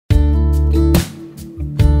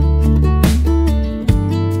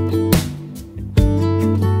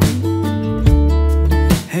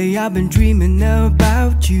I've been dreaming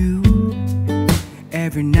about you.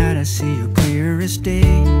 Every night I see you clear as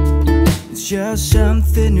day. It's just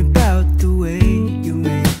something about the way you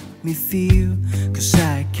make me feel. 'Cause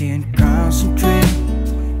I can't concentrate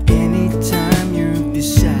anytime you're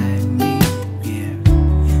beside me.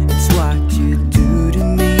 Yeah, it's what you do to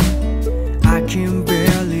me. I can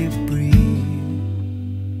barely breathe.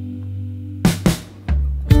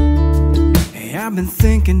 Hey, I've been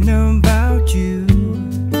thinking about you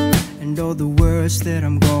and all the words that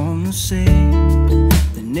I'm gonna say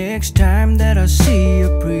the next time that I see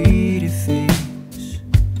your pretty face.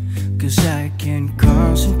 'Cause I can't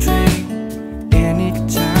concentrate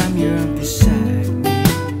anytime you're beside me.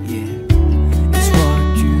 Yeah, it's what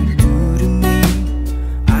you do to me.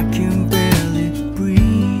 I can barely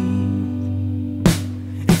breathe.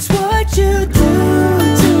 It's what you do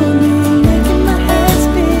to me, making my head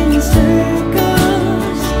spin in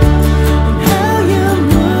circles. And how you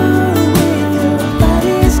move with your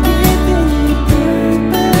body's giving me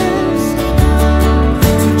purpose.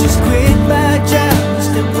 So just quit my job,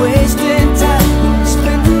 stop wasting time,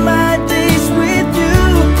 spending my days with you.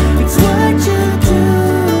 It's what you do.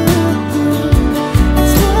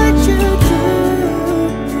 It's what you do.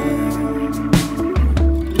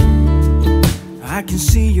 I can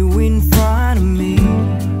see you in front of me.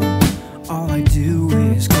 All I do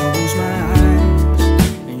is close my eyes,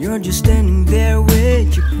 and you're just standing there with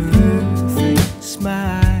your perfect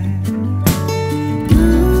smile.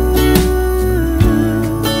 Ooh,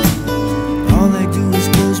 all I do is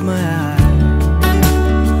close my eyes.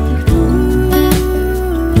 Ooh,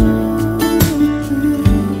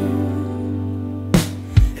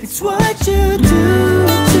 it's what you do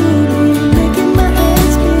to me, making my head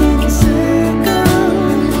spin in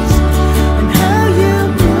circles. And how you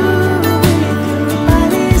move with your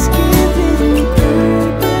body's giving me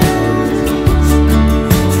purpose.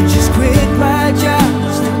 So just quit my job,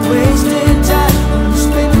 stop wasting time, I'm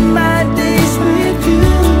spending my days with you.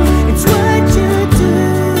 It's what you do.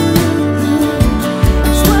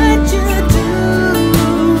 It's what you do.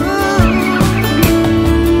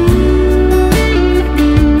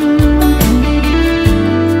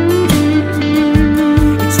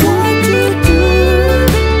 It's what you do.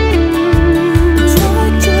 It's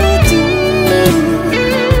what you do.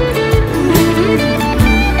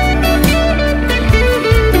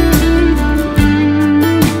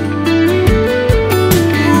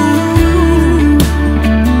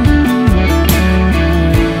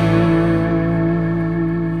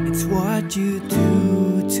 It's what you do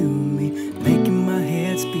to me, making my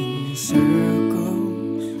head spin in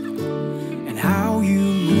circles. And how you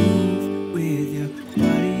move with your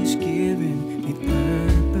body's giving me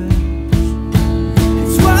purpose.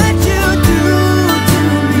 It's what you do to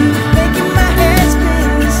me, making my head spin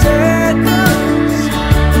in circles.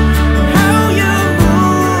 And how you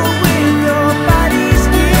move with your body's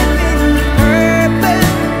giving me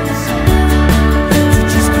purpose. So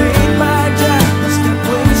just quit my job, stop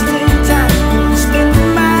wasting time, I'm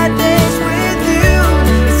spending my days with you.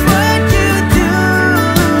 It's what you do.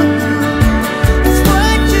 It's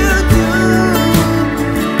what you do.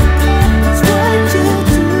 It's what you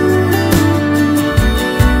do.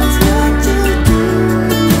 It's what you do.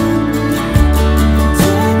 It's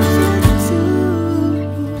what you do.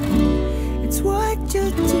 It's what you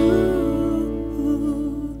do.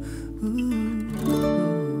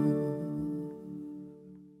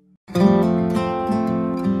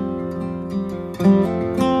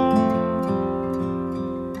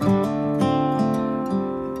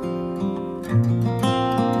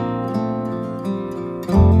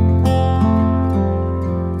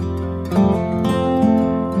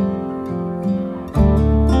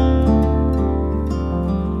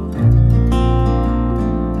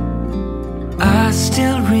 I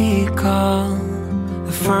still recall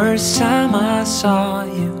the first time I saw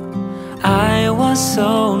you. I was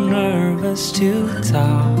so nervous to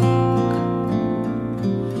talk.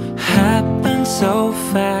 Happened so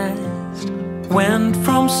fast. Went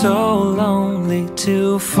from so lonely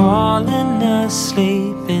to falling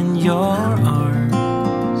asleep in your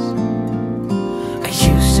arms. I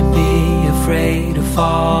used to be afraid to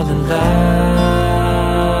fall in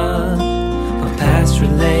love. My past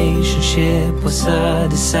relationship was a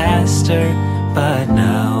disaster, but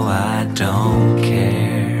now I don't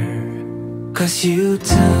care. 'Cause you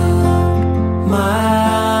took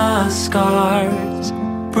my scars,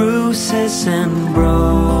 bruises and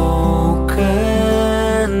broken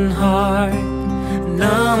heart,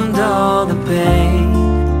 numbed all the pain,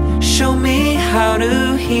 show me how to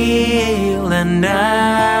heal. And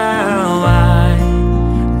now I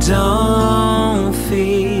don't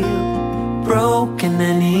feel broken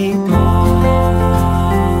anymore.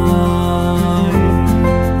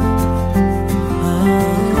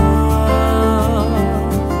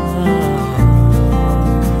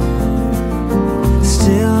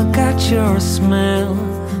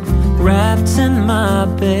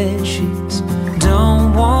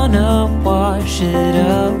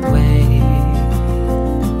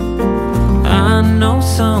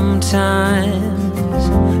 sometimes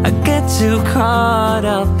I get too caught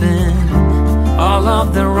up in all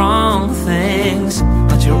of the wrong things,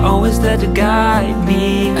 but you're always there to guide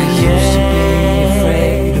me. I used to be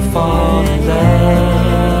afraid to fall in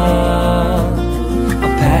love.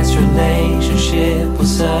 Our past relationship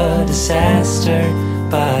was a disaster,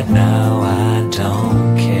 but now I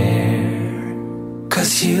don't care.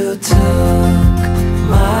 'Cause you took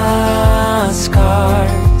my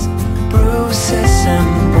scars, bruises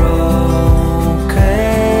and broken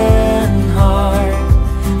heart,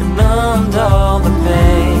 and numbed all the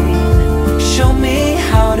pain. Show me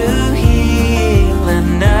how to heal,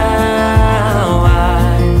 and now I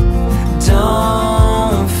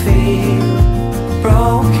don't feel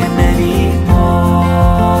broken anymore.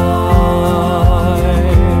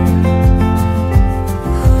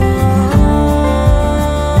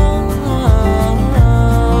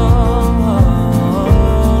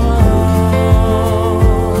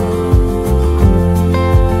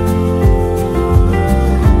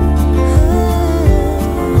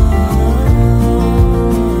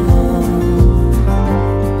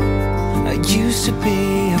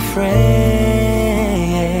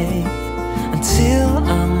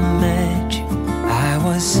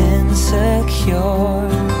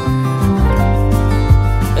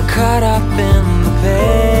 Caught up in the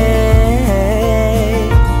pain,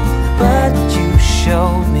 but you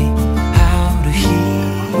showed me how to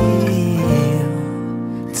heal.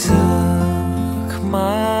 Took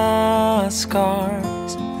my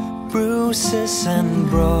scars, bruises and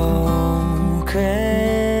broken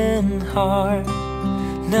heart,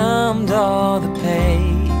 numbed all the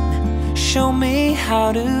pain. Show me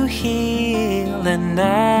how to heal, and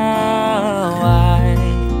now I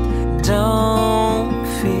don't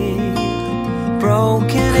feel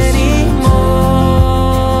broken anymore.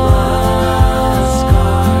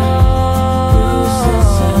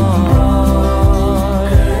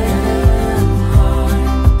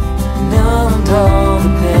 Numbed all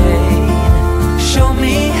the pain. Show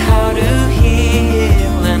me how to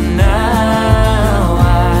heal, and now I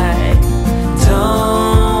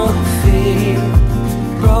don't feel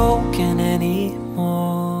broken anymore.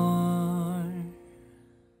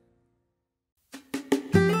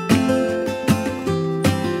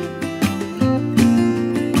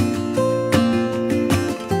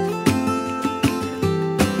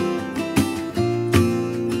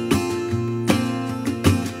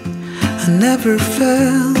 I never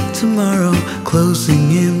felt tomorrow closing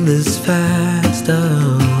in this fast.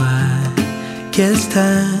 Oh, I guess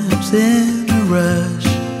time's in a rush.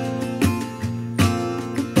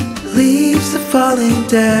 Leaves are falling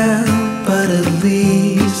down, but at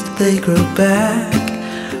least they grow back,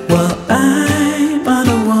 while I'm on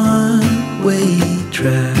a one-way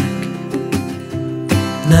track.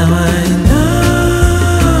 Now I know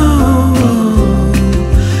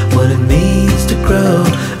what it means to grow.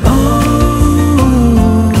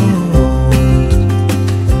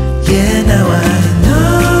 Now I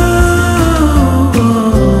know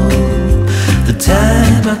the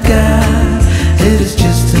time I got, it is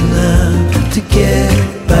just enough to get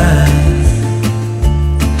by.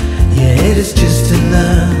 Yeah, it is just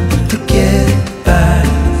enough to get by.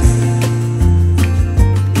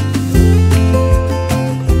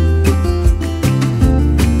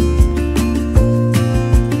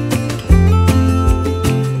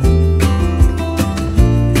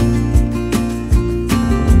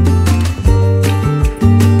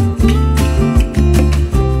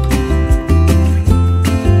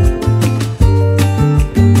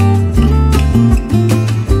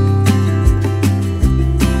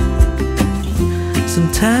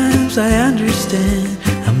 Sometimes I understand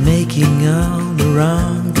I'm making all the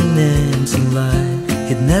wrong demands in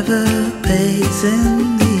life. It never pays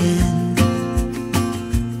in the end,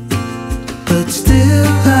 but still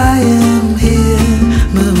I am here,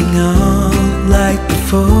 moving on like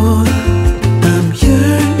before. I'm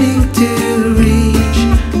yearning to reach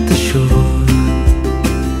the shore.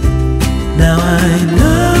 Now I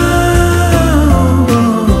know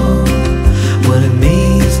what it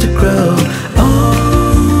means to grow.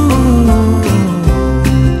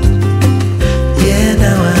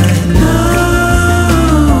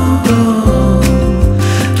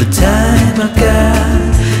 I got,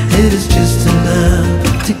 it is just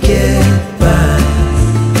enough to get by.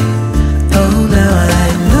 Oh, now I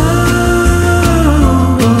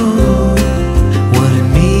know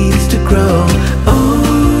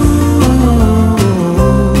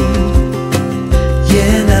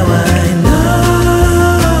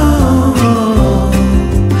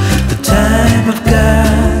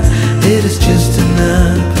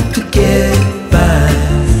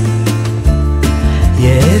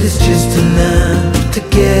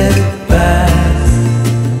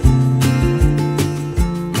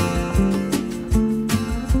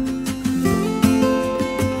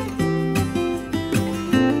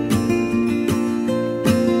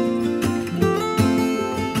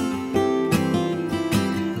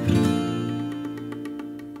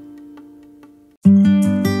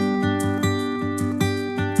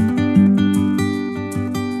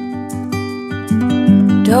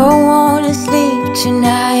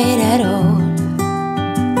tonight at all.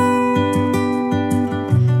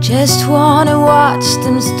 Just wanna watch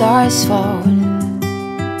them stars fall.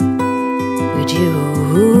 But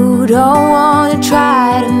you don't wanna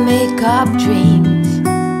try to make up dreams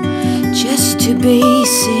just to be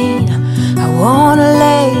seen. I wanna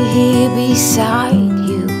lay here beside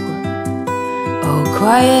you, all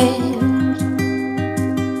quiet.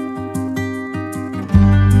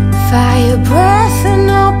 Fire breath and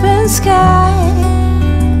open sky.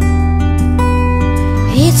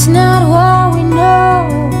 It's not what we know,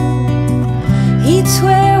 it's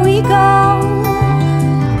where we go.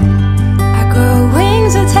 I grow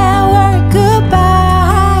wings and tell her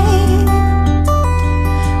goodbye.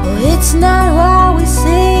 Oh, it's not what we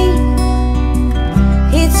see,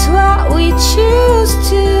 it's what we choose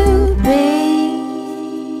to be.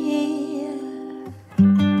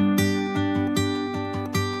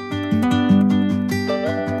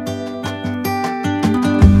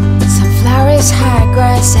 High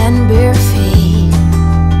grass and bare feet.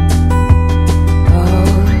 Oh,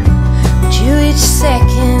 but you each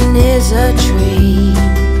second is a treat.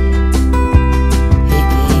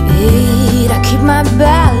 I keep my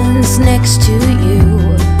balance next to you.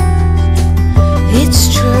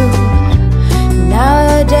 It's true,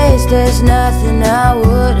 nowadays there's nothing I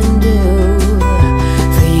wouldn't do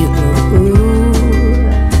for you.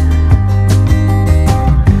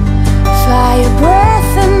 Fire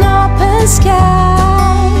breath and open sky.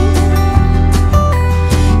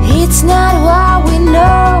 It's not what we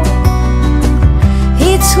know,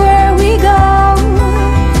 it's where we go.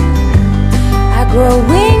 I grow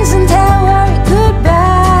wings and tell her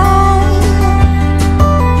goodbye.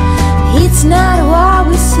 It's not what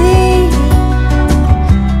we see,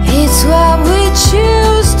 it's what we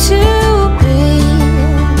choose to be.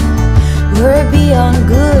 We're beyond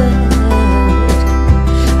good,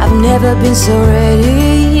 I've never been so ready.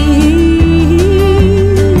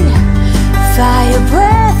 Fire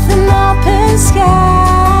breath and open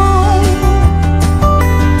sky.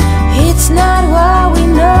 It's not what we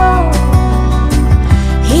know,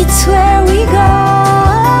 it's where we go.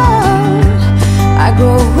 I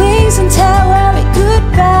grow wings and tell her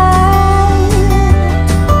goodbye.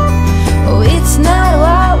 Oh, it's not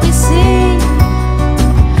what we see,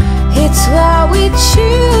 it's what we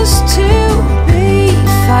choose to be.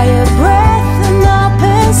 Fire breath and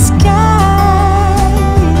open sky.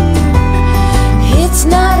 It's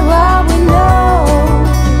not what we know,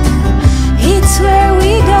 it's where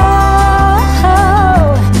we go.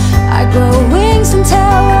 I grow wings and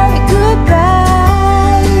tell her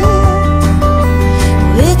goodbye.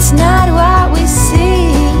 It's not what we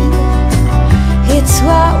see, it's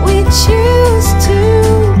what we choose to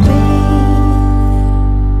be.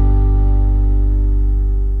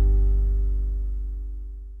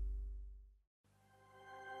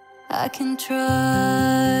 I can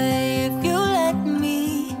try if you let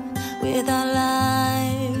me. Without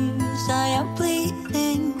lives I am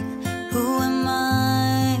bleeding. Who am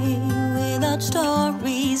I without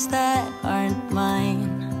stories that aren't mine?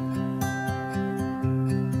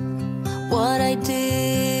 What I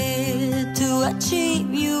did to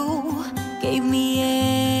achieve you gave me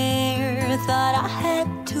air, thought I had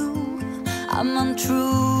to. I'm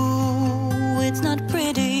untrue, it's not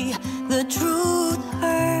pretty, the truth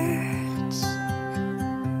hurts.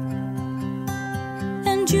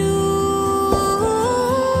 And you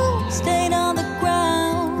stayed on the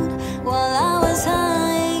ground while I was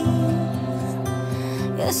high.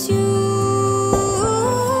 Yes, you've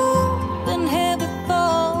been here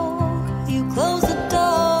before, you closed the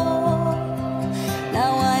door.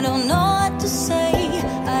 Now I don't know what to say,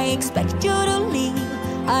 I expect you to leave.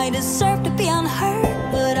 I deserve to be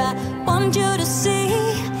unheard, but I want you to see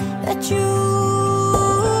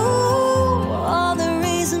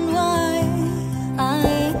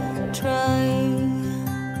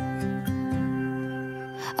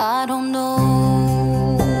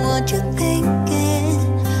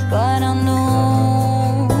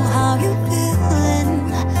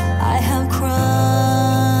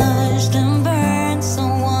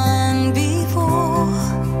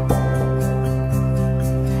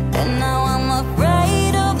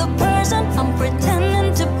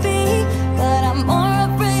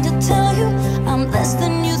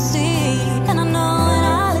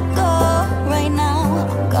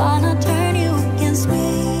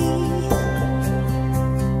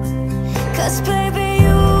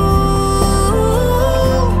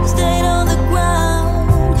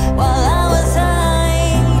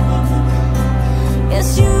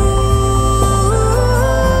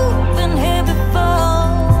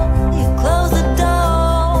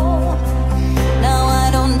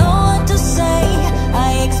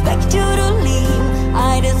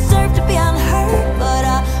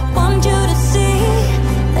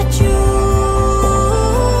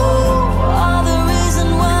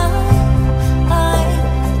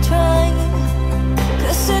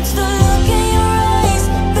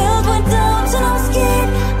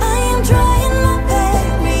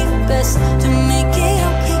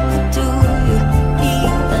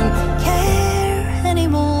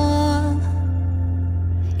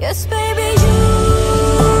Yes, baby, you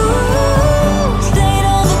stayed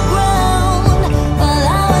on the ground while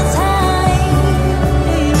I was high.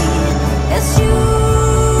 Yes,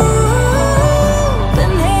 you've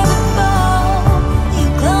been here before. You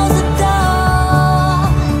closed the door.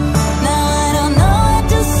 Now I don't know what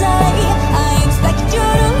to say. I expected you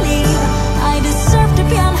to leave. I deserve to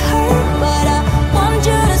be unhurt, but I want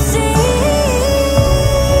you to see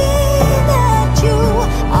that you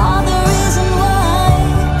are the reason why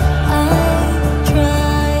I try.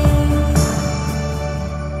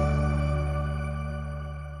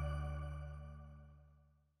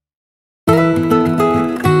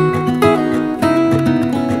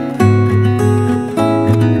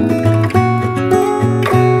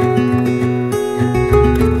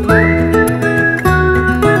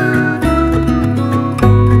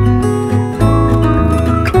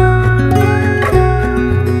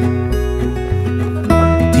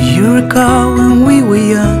 Do you recall when we were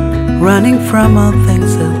young, running from all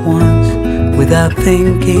things at once, without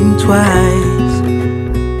thinking twice?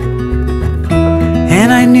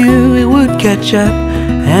 And I knew it would catch up,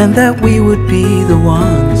 and that we would be the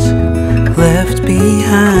ones left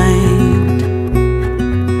behind.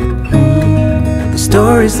 The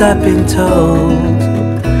stories I've been told,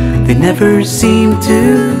 they never seem to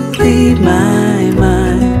leave my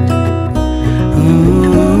mind.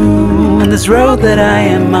 And this road that I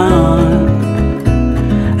am on,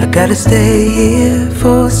 I gotta stay here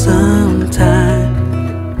for some time.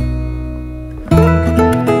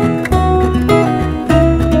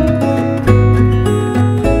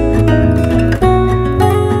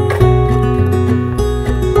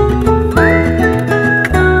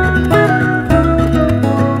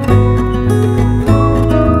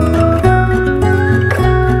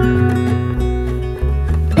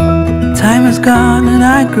 Time is gone and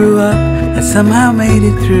I grew up. I somehow made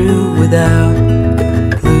it through without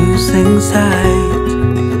losing sight.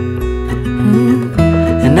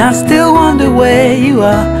 And I still wonder where you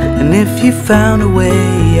are, and if you found a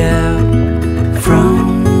way out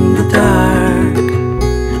from the dark.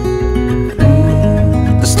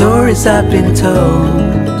 The stories I've been told,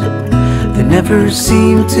 they never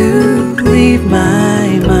seem to leave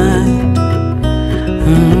my mind.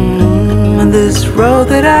 And this road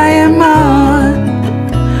that I am on,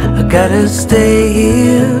 I gotta stay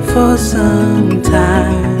here for some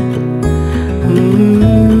time.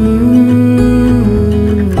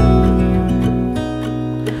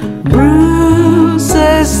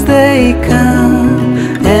 Bruises, they come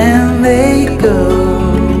and they go,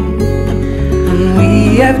 and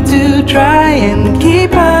we have to try and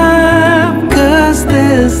keep up, 'cause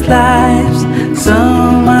this life's so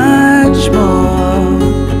much more.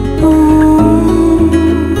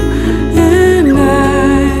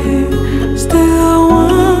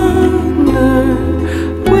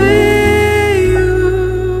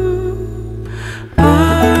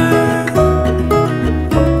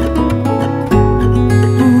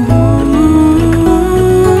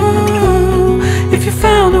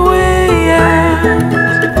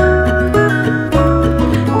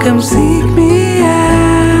 Seek me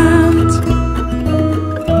out.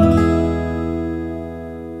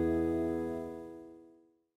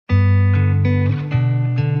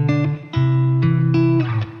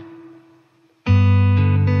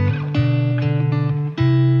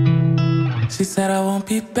 She said I won't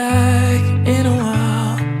be back in a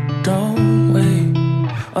while. Don't wait.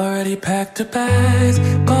 Already packed her bags,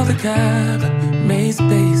 called the cab, made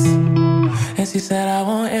space. And she said I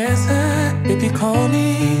won't answer if you call me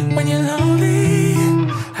when you're lonely.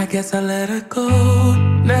 I guess I let her go,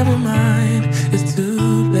 never mind, it's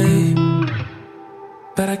too late.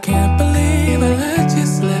 But I can't believe I let you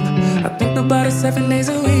slip. I think about it 7 days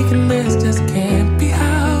a week, and this just can't be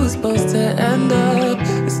how it's supposed to end up.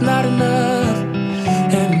 It's not enough.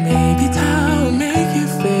 And maybe time will make you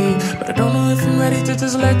fade, but I don't know if I'm ready to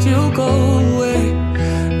just let you go away,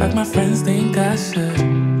 like my friends think I should.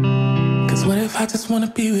 'Cause what if I just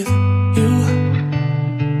wanna be with you?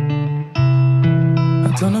 I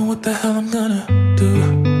don't know what the hell I'm gonna do.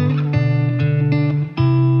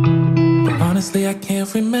 But honestly, I can't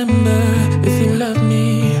remember if you love me,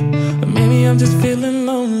 or maybe I'm just feeling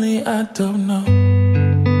lonely, I don't know.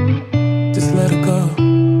 Just let her go.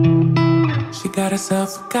 She got herself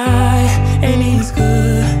a guy, and he's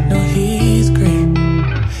good, no he's great.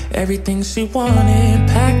 Everything she wanted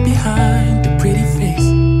packed behind the pretty face.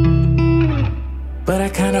 But I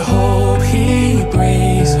kinda hope he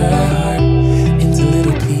breaks her heart into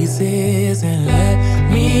little pieces and let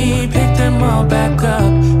me pick them all back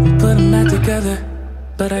up and put them back together.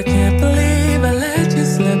 But I can't believe I let you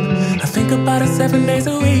slip. I think about it 7 days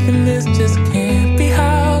a week, and this just can't be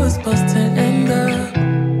how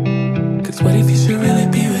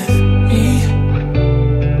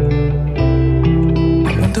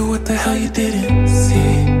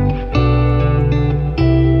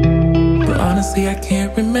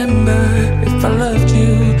if I loved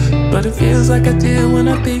you, but it feels like I do when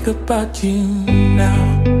I think about you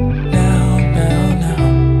now, now, now, now.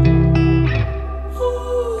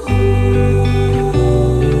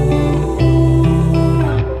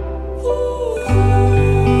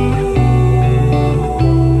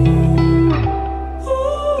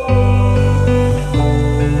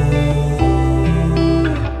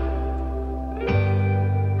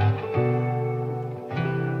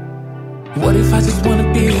 What if I just wanna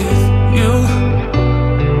be with you?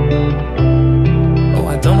 Oh,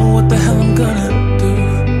 I don't know what the hell I'm gonna do.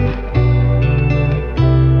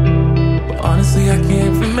 But honestly, I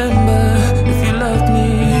can't remember if you loved me,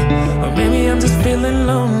 or maybe I'm just feeling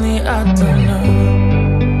lonely, I don't know.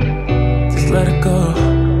 Just let it go.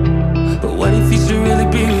 But what if you should really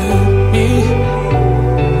be with me?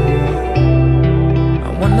 I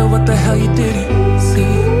wonder what the hell you didn't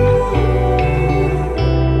see.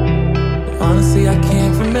 Honestly, I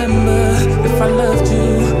can't remember if I loved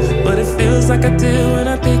you, but it feels like I do when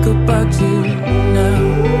I think about you now,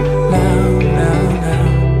 now, now, now.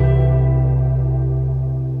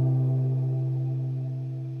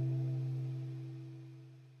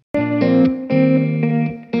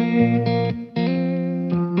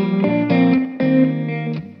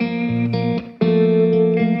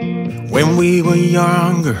 When we were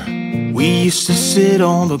younger, we used to sit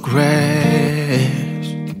on the grass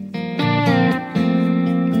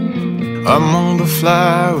among the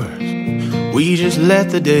flowers. We just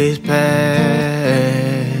let the days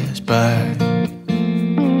pass by.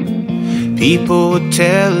 People would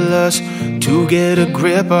tell us to get a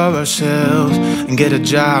grip of ourselves and get a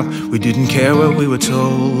job. We didn't care what we were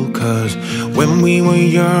told, 'cause when we were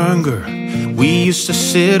younger, we used to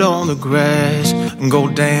sit on the grass and go,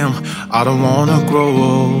 damn, I don't wanna grow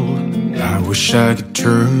old. I wish I could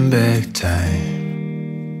turn back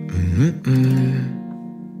time.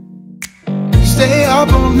 Stay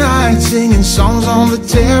up all night singing songs on the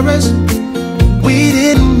terrace. We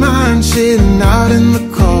didn't mind sitting out in the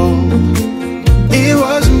cold. It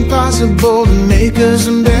wasn't possible to make us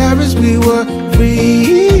embarrassed. We were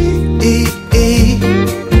free.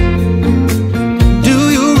 Do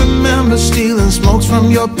you remember stealing smokes from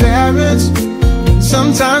your parents?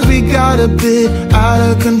 Sometimes we got a bit out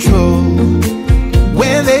of control.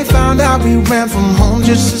 When they found out we ran from home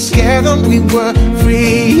just to scare them, we were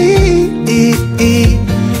free.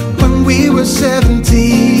 When we were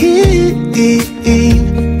 17.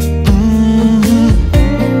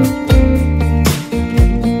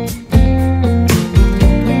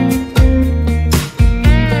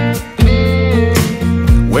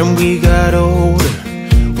 When we got older,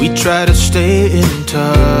 we tried to stay in touch,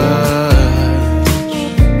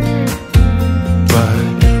 but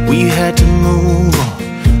we had to move on.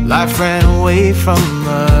 Life ran away from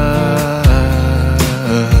us.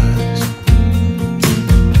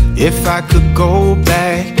 If I could go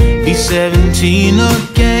back, be 17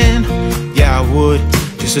 again, yeah, I would,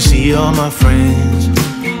 just to see all my friends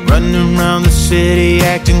running around the city,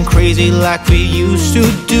 acting crazy like we used to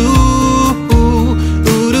do.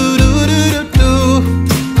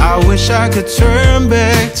 I wish I could turn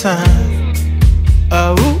back time.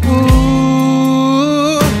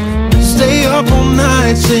 Stay up all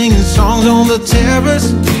night singing songs on the terrace.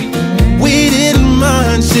 We didn't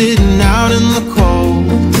mind sitting out in the cold.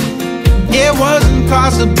 It wasn't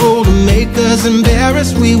possible to make us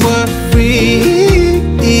embarrassed. We were free.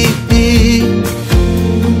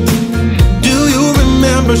 Do you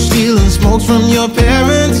remember stealing smokes from your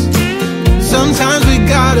parents? Sometimes we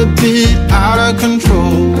got a bit out of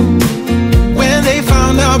control. When they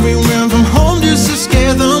found out we ran from home just to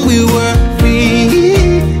scare them, we were free.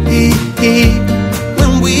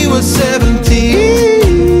 When we were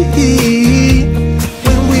 17.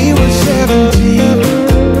 When we were 17.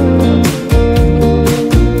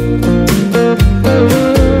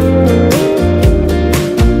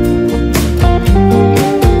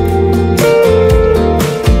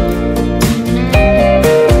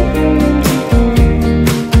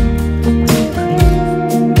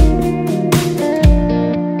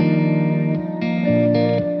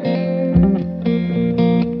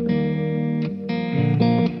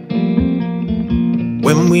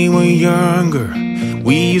 When we were younger,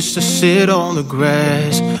 we used to sit on the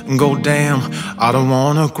grass and go, damn, I don't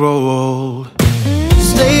wanna grow old.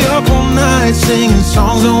 Stay up all night singing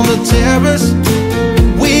songs on the terrace.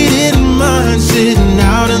 We didn't mind sitting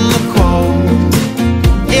out in the cold.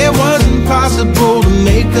 It wasn't possible to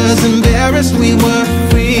make us embarrassed. We were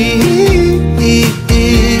free.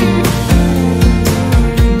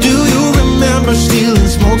 Do you remember stealing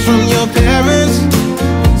smokes from your parents?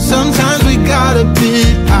 Sometimes we got a bit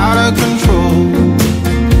out of control.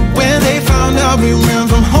 When they found we ran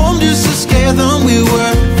from home just to scare them. We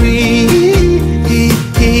were free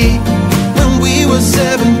when we were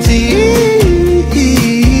 17.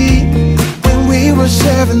 When we were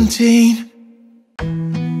 17.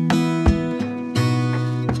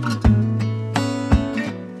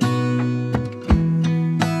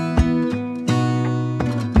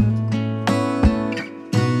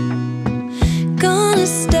 Gonna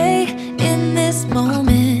stay in this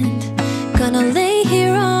moment. Gonna lay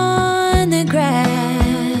here on the grass.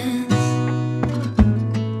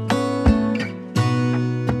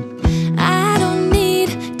 I don't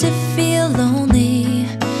need to feel lonely.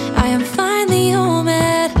 I am finally home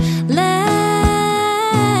at last.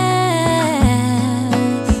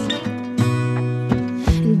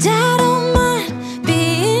 And I don't mind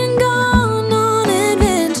being gone on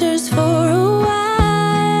adventures for a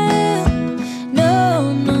while.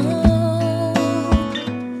 No, no.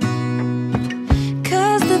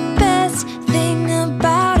 'Cause the best thing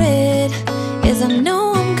about it is I know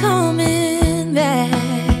I'm coming back.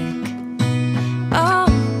 Oh,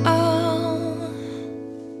 oh.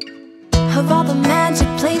 Of all the magic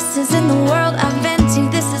places in the world I've been to,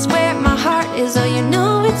 this is where my heart is. Oh, you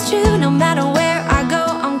know it's true. No matter where I go,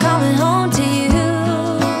 I'm coming home to you.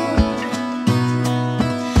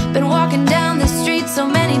 Been walking down the street so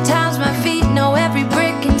many times, my feet know every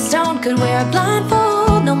brick and stone. Could wear a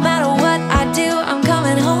blindfold. No matter what I do, I'm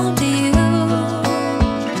coming home to you.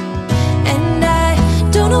 And I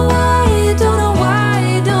don't know why, don't know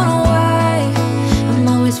why, don't know why I'm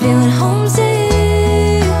always feeling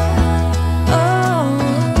homesick. Oh,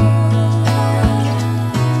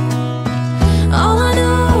 all I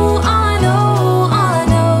know, all I know, all I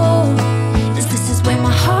know is this is where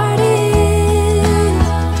my heart is.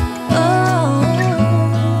 Oh,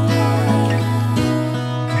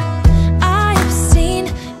 I have seen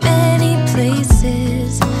many places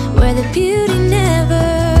where the beauty never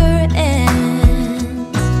ends.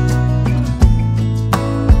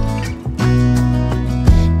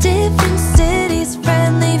 Different cities,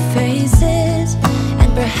 friendly faces, and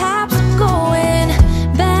perhaps I'm going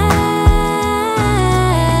back.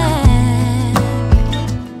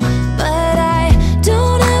 But I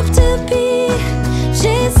don't have to be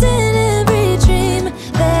chasing every dream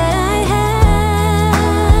that I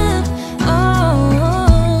have. Oh, no.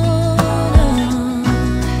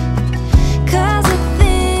 'Cause the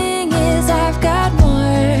thing is, I've got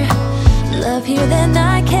more love here than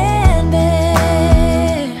I can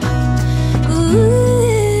bear. Ooh.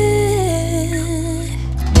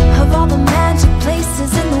 Of all the magic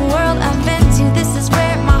places in the world I've been to, this is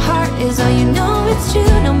where my heart is. Oh, you know it's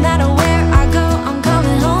true. No matter where I go, I'm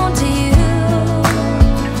coming home to you.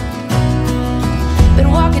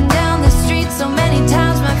 Been walking down the street so many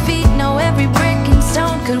times, my feet know every brick and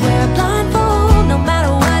stone. Could wear a blindfold. No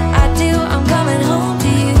matter what I do, I'm coming home to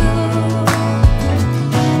you.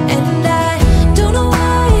 And I don't know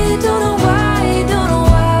why, don't know why, don't know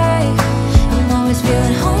why I'm always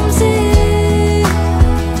feeling homesick.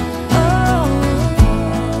 Oh,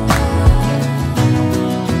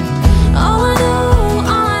 all I know,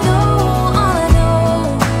 all I know, all I know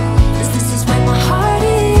is this is where my heart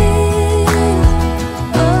is.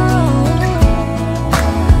 Oh,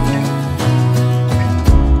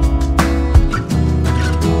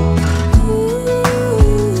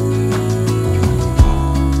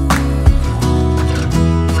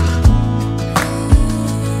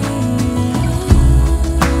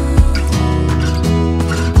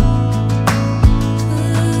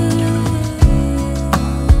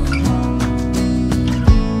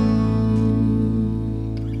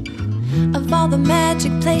 of all the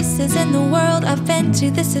magic places in the world I've been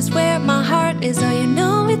to, this is where my heart is. Oh, you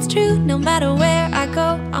know it's true. No matter where I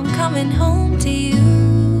go, I'm coming home to you.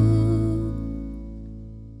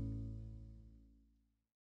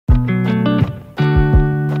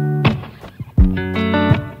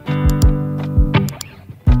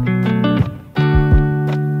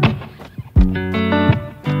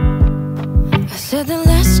 I said the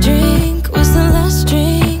last drink was the last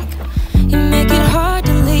drink. You make it hard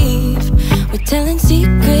to leave. We're telling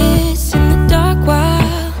secrets in the dark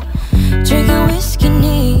while drinking whiskey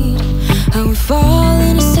neat. I would fall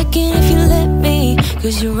in a second if you let me,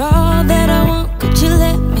 'cause you're all that I want. Could you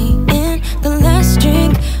let me in? The last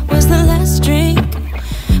drink was the last drink,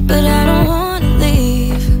 but I don't wanna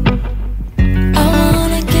leave. I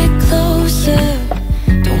wanna get closer.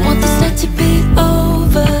 Don't want this night to be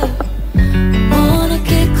over. Wanna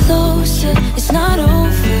get closer. It's not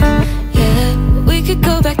over. Yeah, we could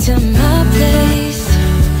go back to my place,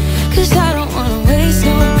 'cause I don't wanna waste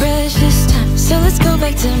no precious time. So let's go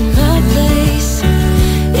back to my place.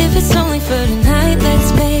 If it's only for tonight, let's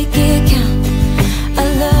make it count.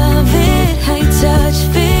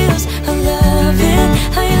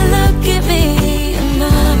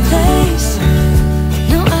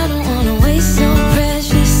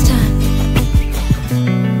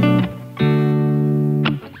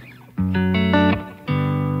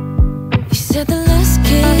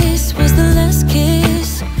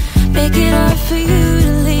 make it hard for you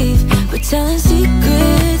to leave. We're telling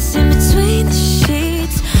secrets in between the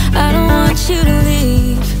sheets. I don't want you to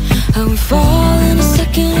leave. I would fall in a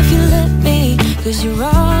second if you let me, 'cause you're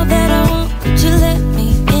all that I want, would you let me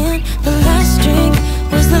in? The last drink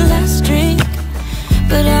was the last drink,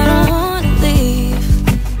 but I don't wanna leave.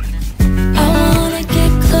 I wanna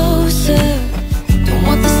get closer, don't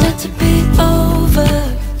want this night to be over.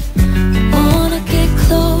 I wanna get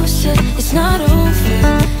closer, it's not over,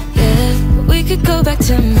 yeah. We could go back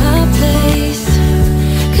to my place,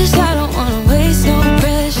 'cause I don't wanna waste no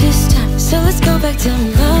precious time. So let's go back to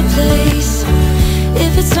my place.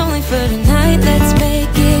 If it's only for tonight, let's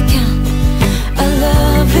make it count. I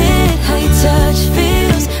love it, how your touch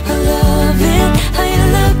feels. I love it, how you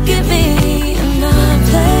look at me in my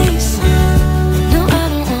place. No, I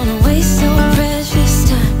don't wanna waste no precious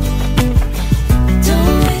time.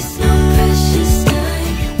 Don't waste no precious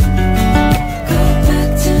time. Go back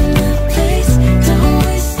to my place. Don't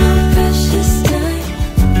waste no precious time.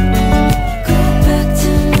 Go back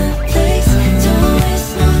to my place. Don't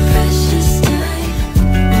waste no precious time.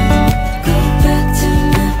 Go back to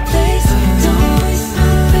my place. Don't waste no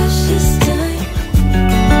precious time.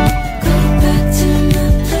 Go back to my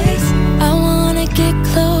place. I wanna get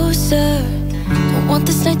closer, don't want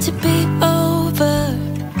this night to be over.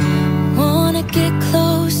 Wanna get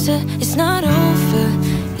closer, it's not over,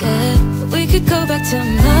 yeah. We could go back to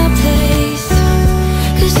my place,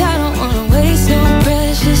 'cause I don't wanna waste no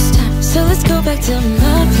precious time. So let's go back to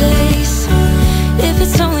my place. If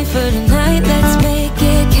it's only for tonight, let's make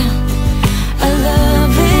it count. I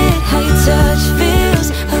love it, how your touch feels.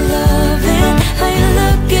 I love it, how you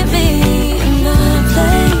look at me in my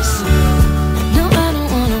place. No, I don't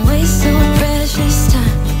wanna waste no precious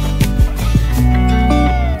time.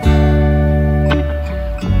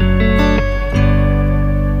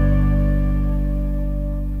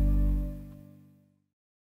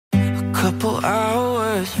 A couple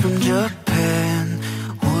hours from Japan,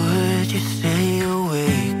 would you stay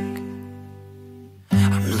awake?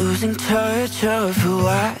 I'm losing touch of who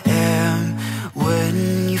I am when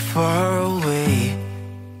you're far away.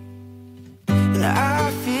 And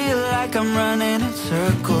I feel like I'm running in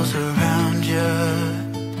circles around you.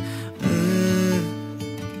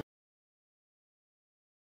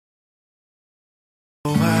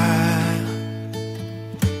 A while.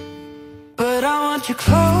 But I want you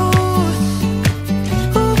close,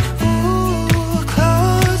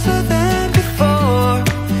 closer than before.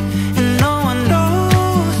 And no one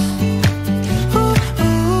knows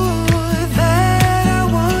that I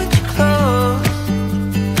want you close.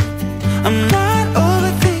 I'm not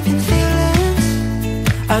overthinking feelings,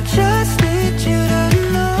 I just need you to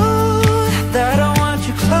know that I want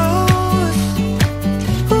you close,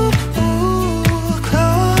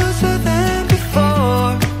 closer than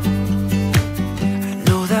before. I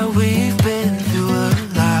know that we've been through a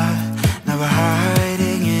lot, now we're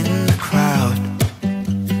hiding in the crowd.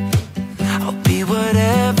 I'll be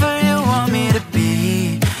whatever you want me to be,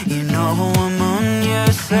 you know I'm on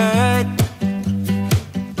your side.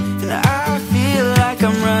 And I feel like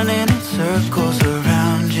I'm running in circles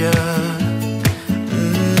around you.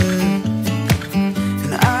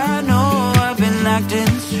 And I know I've been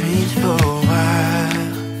acting strange for a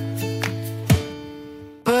while,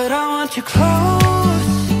 but I want you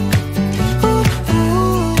close,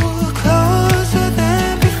 closer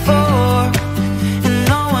than before. And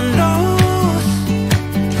no one knows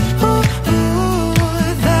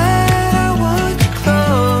that I want you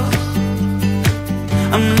close.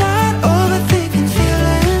 I'm not overthinking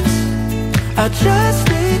feelings, I just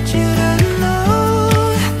need you to know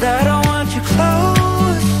that I want you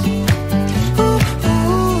close,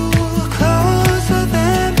 closer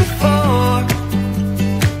than before.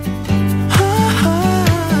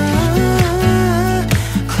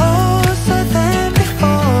 Closer than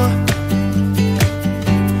before.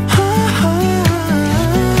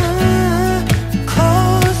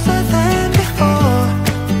 Closer than before.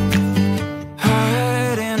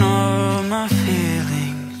 Hiding all my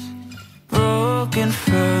feelings, broken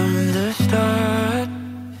from the start.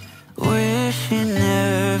 Wish you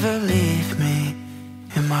never leave me.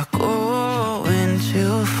 Am I going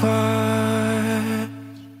too far?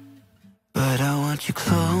 But I want you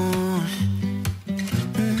close,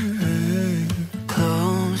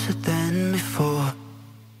 closer than before.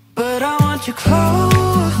 But I want you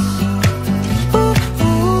close,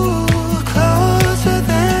 closer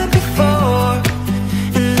than before.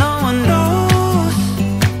 And no one knows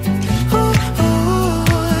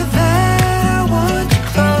that I want you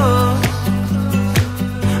close.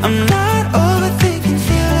 I'm not overthinking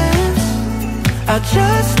feelings, I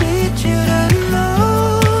just need you to know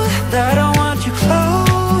that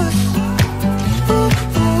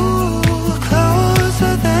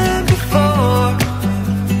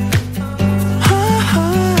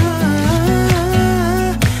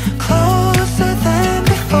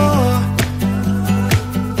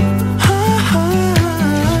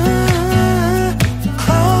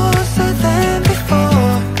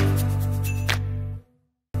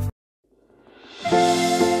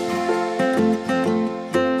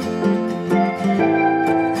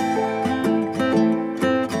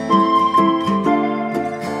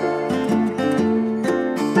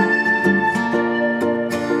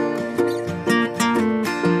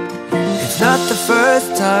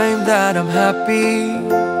first time that I'm happy.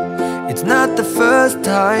 It's not the first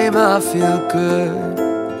time I feel good.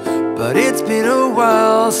 But it's been a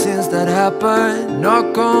while since that happened,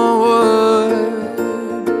 knock on wood.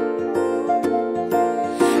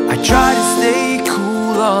 I try to stay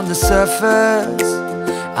cool on the surface.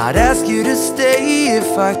 I'd ask you to stay if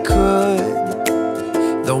I could.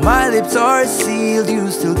 Though my lips are sealed,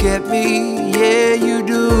 you still get me, yeah you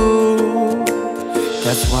do.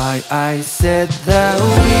 That's why I said that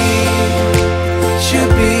we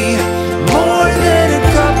should be more than a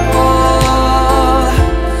couple.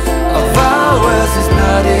 Of hours is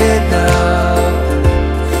not enough.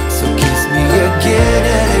 So kiss me again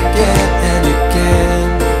and again and again,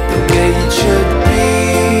 the way it should be.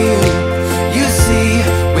 You see,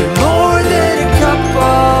 we're more than a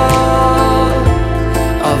couple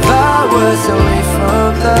of hours away from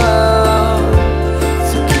love.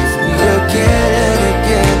 So kiss me again and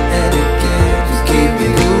again and again, just give me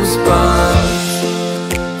goosebumps.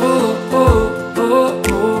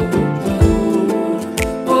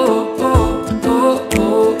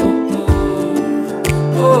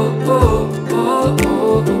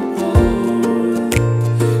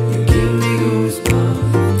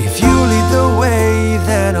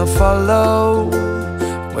 Follow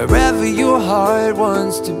wherever your heart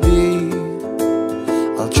wants to be.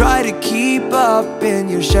 I'll try to keep up in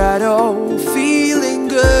your shadow, feeling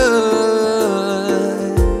good.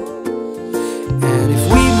 And if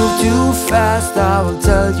we move too fast, I will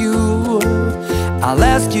tell you. I'll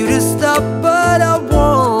ask you to stop, but I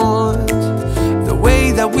won't. The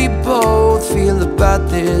way that we both feel about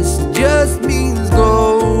this just means go.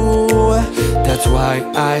 That's why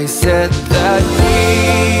I said that we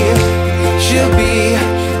should be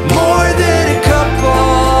more than a couple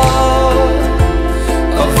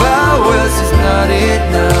of hours is not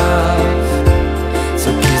enough. So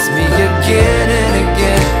kiss me again and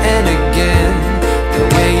again and again, the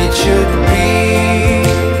way it should be.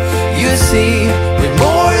 You see, we're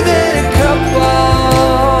more than a couple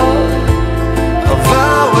of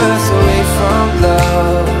hours away from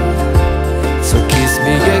love. So kiss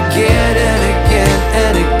me again and again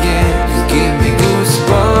and again, just give me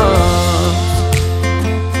goosebumps.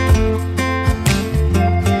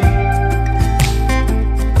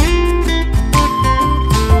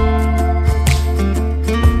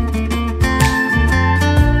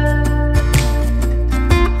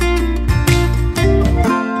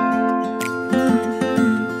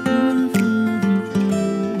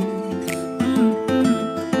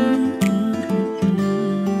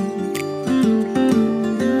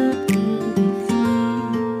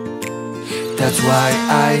 That's why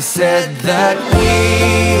I said that we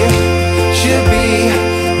should be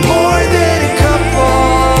more than a couple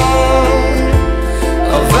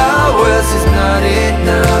of hours is not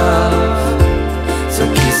enough. So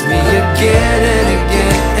kiss me again and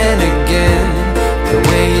again and again, the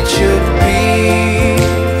way it should be.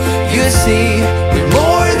 You see, we're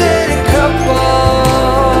more than a couple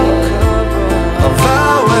of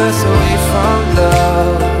hours away from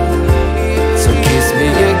love. So kiss me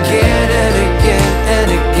again and again and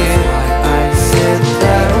again. I said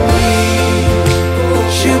that we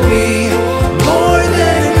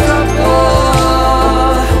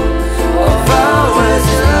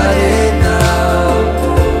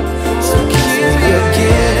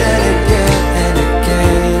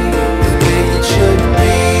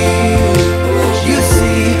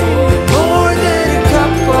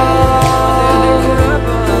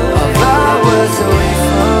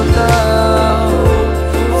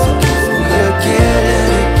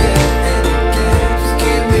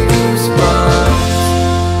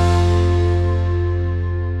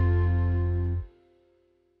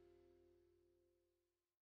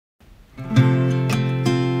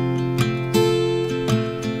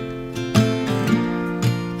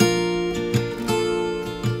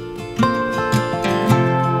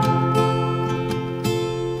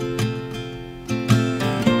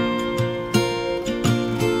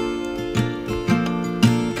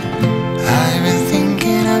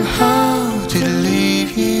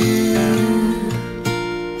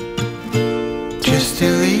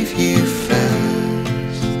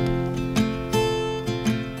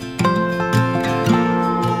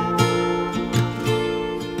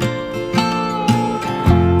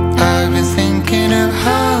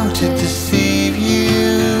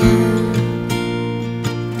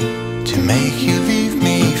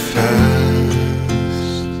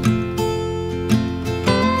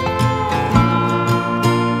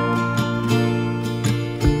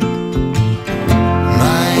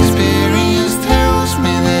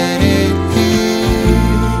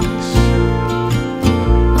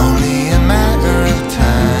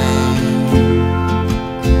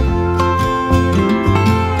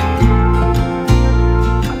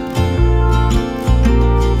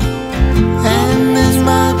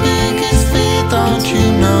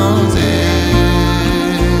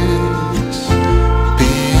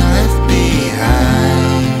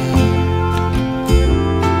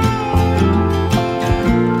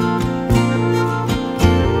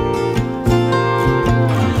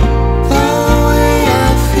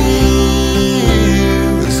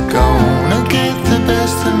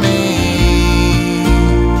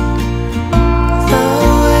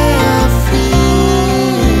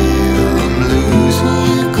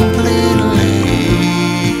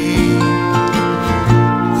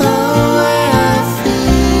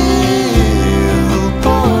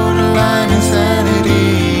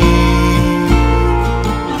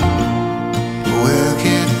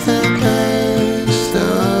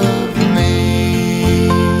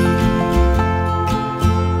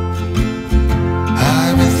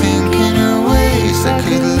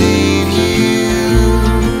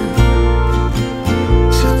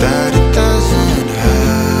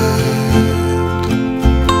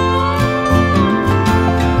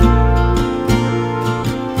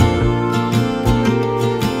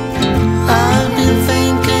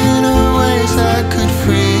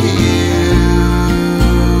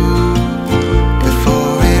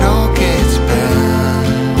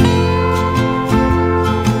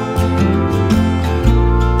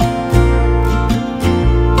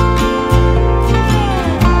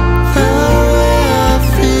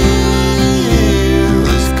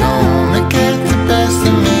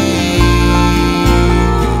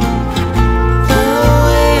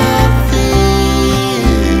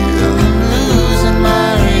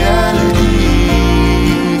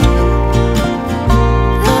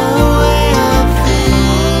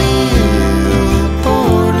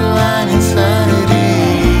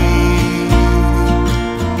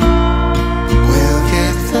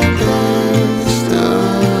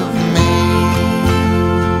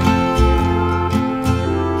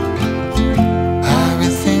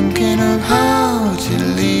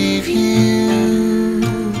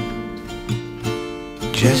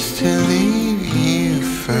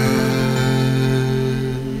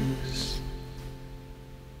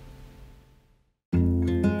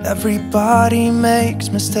everybody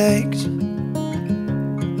makes mistakes.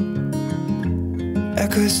 Yeah,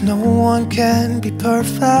 'cause no one can be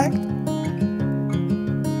perfect.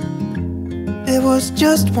 It was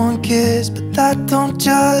just one kiss, but that don't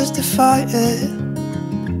justify it.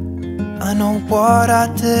 I know what I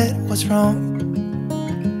did was wrong,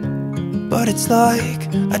 but it's like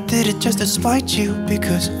I did it just to spite you,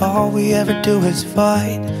 because all we ever do is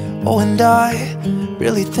fight. Oh, and I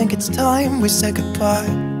really think it's time we say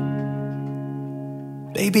goodbye.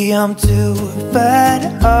 Baby, I'm too fed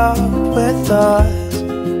up with us.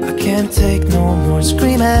 I can't take no more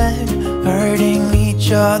screaming, hurting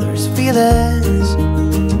each other's feelings.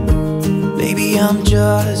 Baby, I'm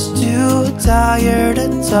just too tired to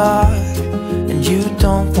talk, and you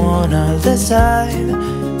don't wanna listen.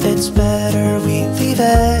 It's better we leave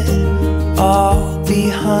it all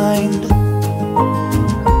behind.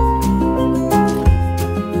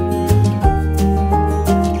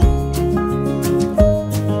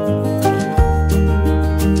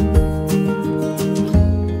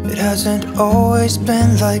 It hasn't always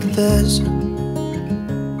been like this.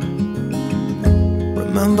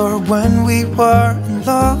 Remember when we were in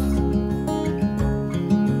love?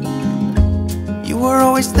 You were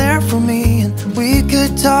always there for me, and we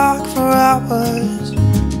could talk for hours.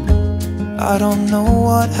 I don't know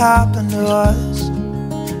what happened to us.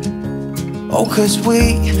 Oh, 'cause we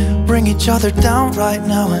bring each other down right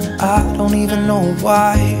now, and I don't even know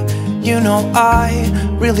why. You know, I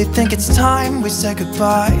really think it's time we say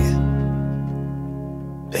goodbye.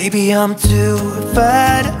 Baby, I'm too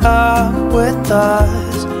fed up with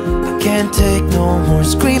us. I can't take no more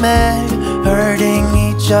screaming, hurting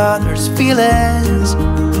each other's feelings.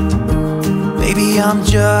 Baby, I'm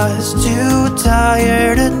just too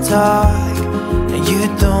tired to talk, and you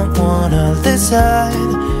don't wanna listen.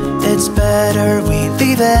 It's better we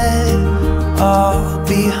leave it all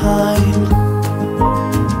behind.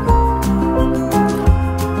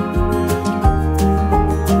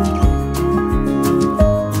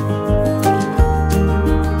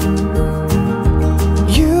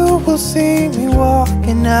 See me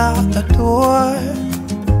walking out the door.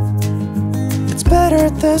 It's better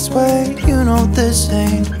this way, you know this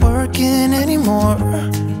ain't working anymore.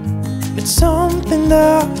 It's something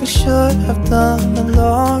that we should have done a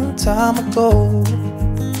long time ago.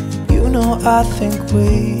 You know, I think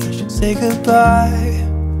we should say goodbye.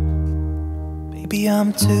 Baby,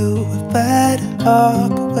 I'm too fed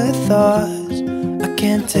up with us. I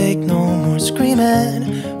can't take no more screaming,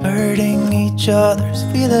 hurting each other's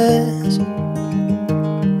feelings.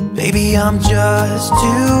 Baby, I'm just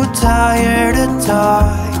too tired to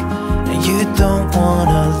talk, and you don't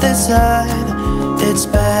wanna listen. It's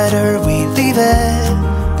better we leave it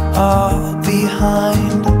all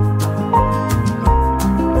behind.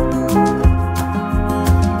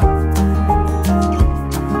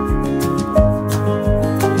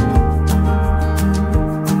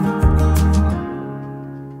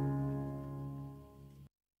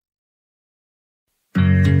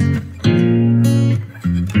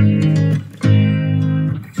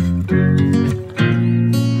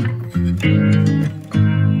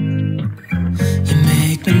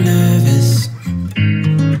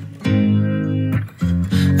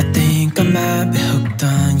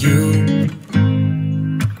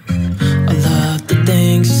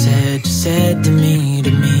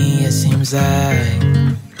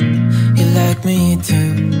 You like me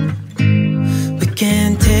too. We can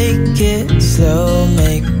take it slow,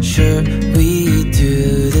 make sure we do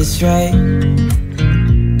this right.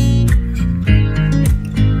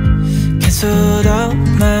 Cancelled all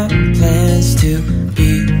my plans to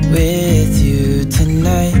be with you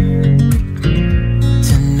tonight.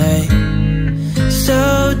 So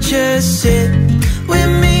just sit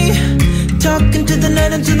with me, talking to the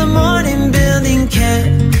night until the morning, building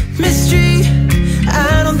chemistry.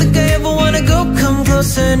 I don't think I ever wanna go, come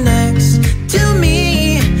closer next to me.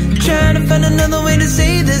 Trying to find another way to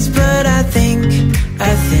say this, but I think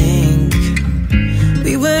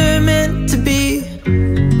we were meant to be.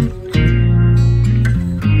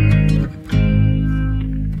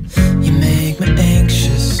 You make me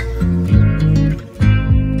anxious.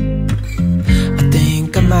 I think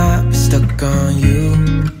I might be stuck on you.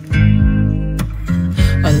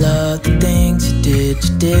 I love the things you did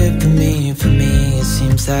for me. It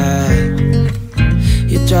seems like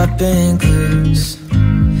you're dropping clues.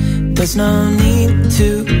 There's no need to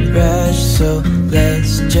rush, so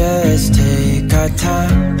let's just take our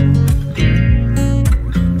time.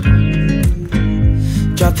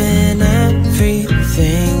 Dropping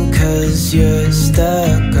everything, 'cause you're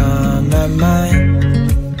stuck on my mind.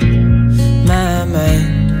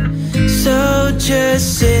 So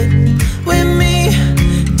just sit with me,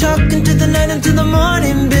 talking to the night until the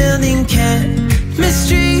morning, building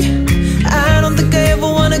chemistry. I don't think I ever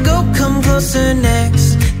wanna go come closer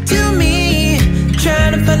next to me.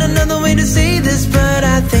 Trying to find another way to say this, but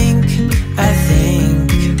I think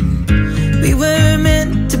we were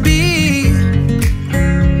meant to be.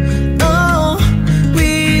 Oh,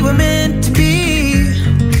 we were meant to be.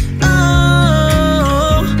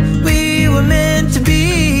 Oh, we were meant to be.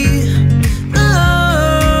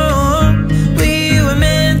 Oh, we were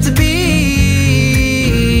meant to be.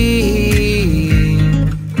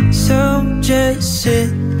 So just sit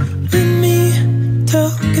with me,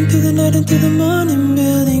 talking through the night until the morning,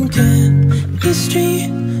 building chemistry.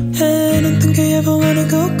 I don't think I ever wanna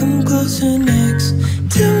go come closer next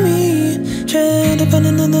to me. Trying to find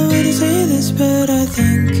another way to say this, but I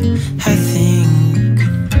think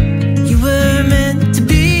you were meant to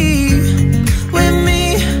be with me,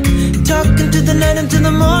 talking to the night until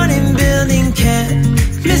the morning, building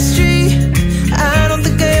chemistry. I don't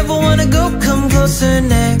think I ever wanna go come closer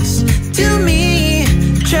next to me.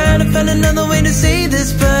 Trying to find another way to say this,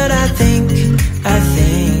 but I think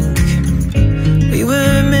we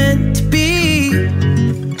were meant to be.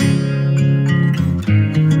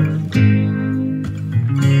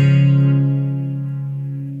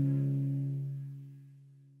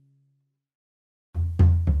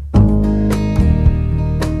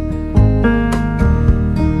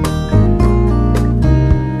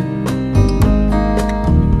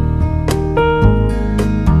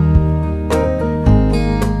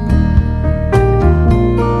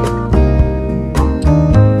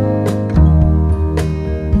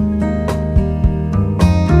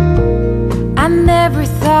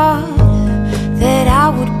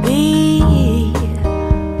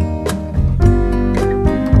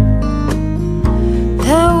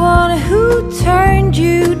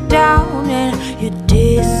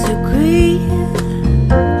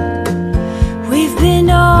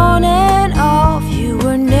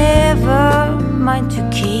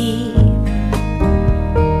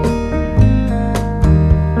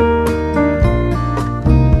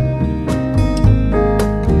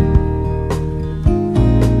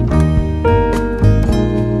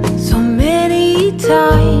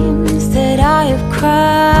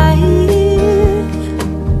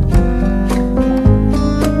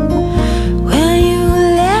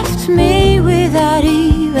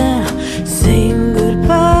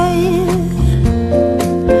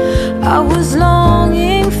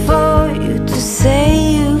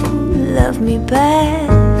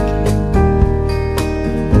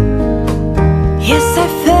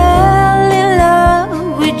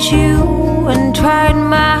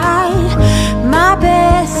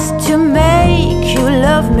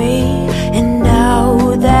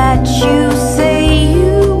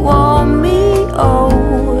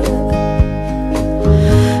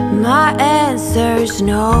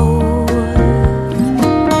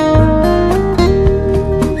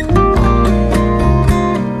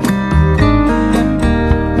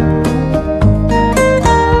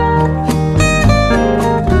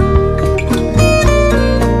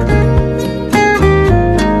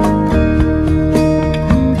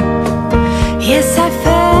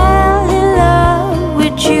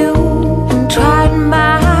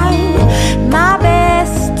 My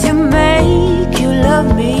best to make you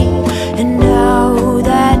love me.